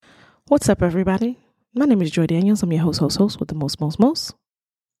What's up, everybody? My name is Joy Daniels. I'm your host with the most.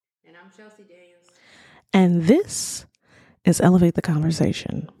 And I'm Chelsea Daniels. And this is Elevate the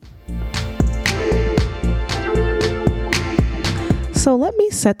Conversation. So let me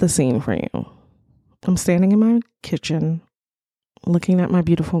set the scene for you. I'm standing in my kitchen looking at my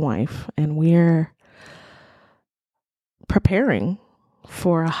beautiful wife, and we're preparing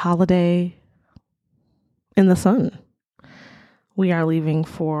for a holiday in the sun. We are leaving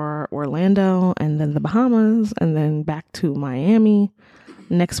for Orlando and then the Bahamas and then back to Miami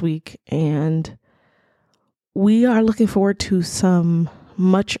next week. And we are looking forward to some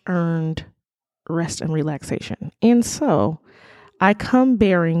much earned rest and relaxation. And so I come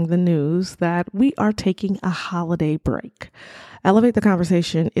bearing the news that we are taking a holiday break. Elevate the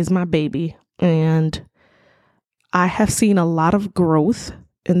Conversation is my baby, and I have seen a lot of growth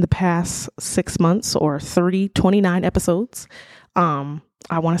in the past 6 months or 29 episodes.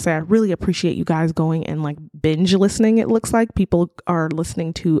 I want to say I really appreciate you guys going and binge listening. It looks like people are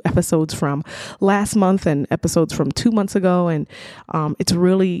listening to episodes from last month and episodes from 2 months ago. And it's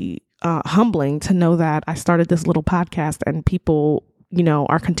really humbling to know that I started this little podcast and people,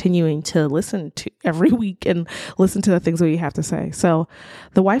 are continuing to listen to every week and listen to the things we have to say. So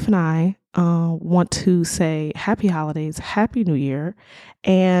the wife and I want to say happy holidays, happy new year.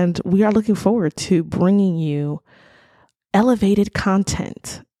 And we are looking forward to bringing you elevated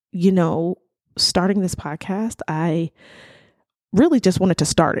content. Starting this podcast, I really just wanted to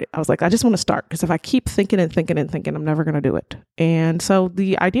start it. I was like, I just want to start, because if I keep thinking, I'm never going to do it. And so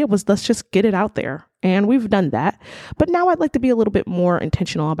the idea was, let's just get it out there. And we've done that. But now I'd like to be a little bit more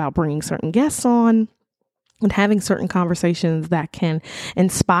intentional about bringing certain guests on and having certain conversations that can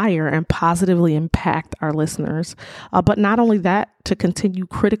inspire and positively impact our listeners. But not only that, to continue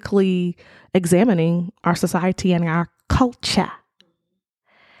critically examining our society and our culture.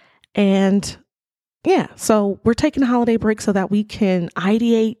 And yeah, so we're taking a holiday break so that we can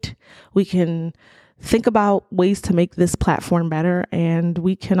ideate, we can think about ways to make this platform better, and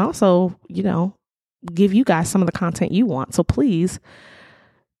we can also, give you guys some of the content you want. So please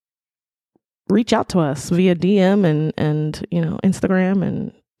reach out to us via DM and Instagram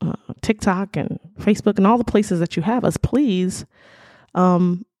and TikTok and Facebook and all the places that you have us. Please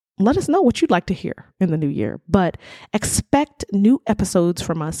let us know what you'd like to hear in the new year. But expect new episodes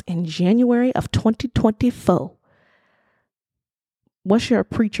from us in January of 2024. What's your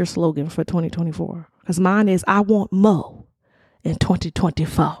preacher slogan for 2024? Because mine is, I want more in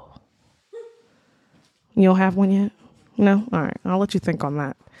 2024. You don't have one yet? No? All right. I'll let you think on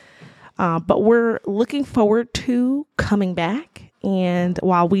that. But we're looking forward to coming back. And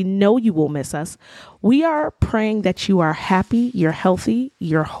while we know you will miss us, we are praying that you are happy, you're healthy,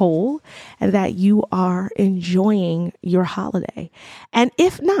 you're whole, and that you are enjoying your holiday. And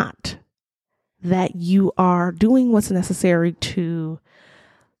if not, that you are doing what's necessary to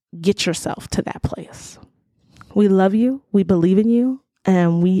get yourself to that place. We love you. We believe in you.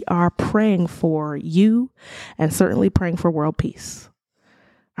 And we are praying for you and certainly praying for world peace.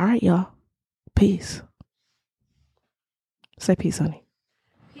 All right, y'all. Peace. Say peace, honey.